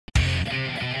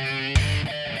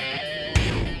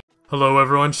Hello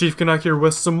everyone, Chief Canuck here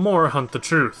with some more Hunt the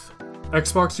Truth.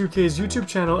 XboxUK's YouTube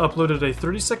channel uploaded a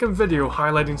 30-second video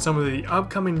highlighting some of the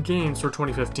upcoming games for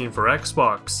 2015 for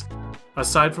Xbox.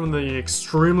 Aside from the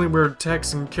extremely weird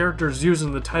text and characters used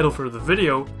in the title for the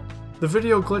video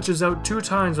glitches out 2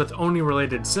 times with Oni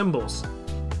related symbols.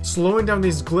 Slowing down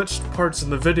these glitched parts in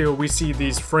the video, we see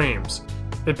these frames.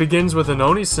 It begins with an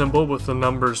Oni symbol with the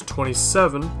numbers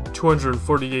 27,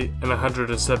 248, and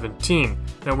 117,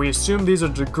 and we assume these are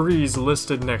degrees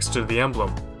listed next to the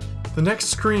emblem. The next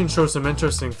screen shows some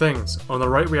interesting things. On the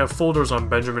right we have folders on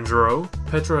Benjamin Giroux,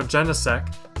 Petra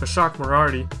Janasek, Ashok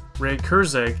Murarty, Ray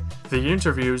Kurzeg, The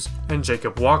Interviews, and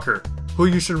Jacob Walker, who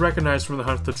you should recognize from the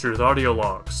Hunt the Truth audio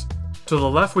logs. To the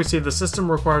left we see the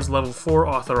system requires level 4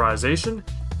 authorization.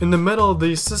 In the middle,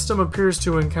 the system appears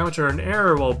to encounter an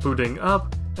error while booting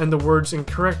up, and the words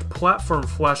incorrect platform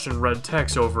flash in red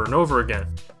text over and over again.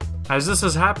 As this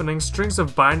is happening, strings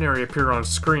of binary appear on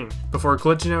screen, before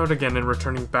glitching out again and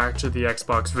returning back to the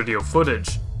Xbox video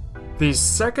footage. The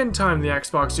second time the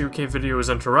XboxUK video is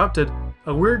interrupted,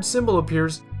 a weird symbol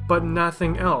appears, but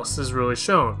nothing else is really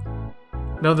shown.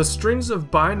 Now the strings of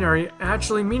binary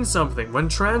actually mean something. When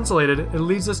translated, it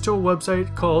leads us to a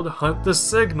website called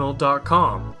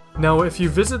huntthesignal.com. Now if you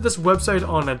visit this website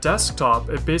on a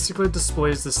desktop, it basically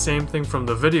displays the same thing from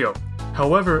the video.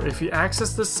 However, if you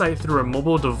access this site through a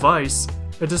mobile device,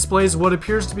 it displays what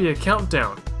appears to be a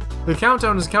countdown. The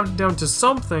countdown is counting down to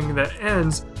something that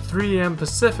ends 3 AM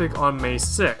Pacific on May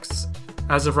 6th.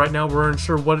 As of right now, we're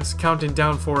unsure what it's counting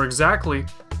down for exactly.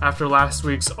 After last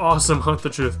week's awesome Hunt the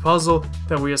Truth puzzle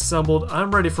that we assembled, I'm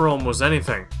ready for almost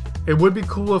anything. It would be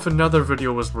cool if another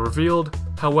video was revealed,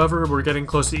 however we're getting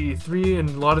close to E3 and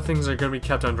a lot of things are going to be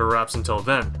kept under wraps until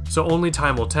then, so only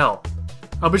time will tell.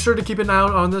 I'll be sure to keep an eye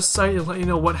out on this site and let you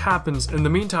know what happens. In the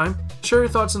meantime, share your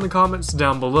thoughts in the comments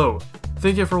down below.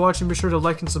 Thank you for watching, be sure to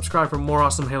like and subscribe for more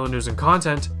awesome Halo news and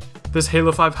content. This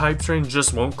Halo 5 hype train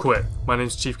just won't quit. My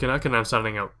name's Chief Canuck and I'm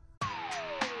signing out.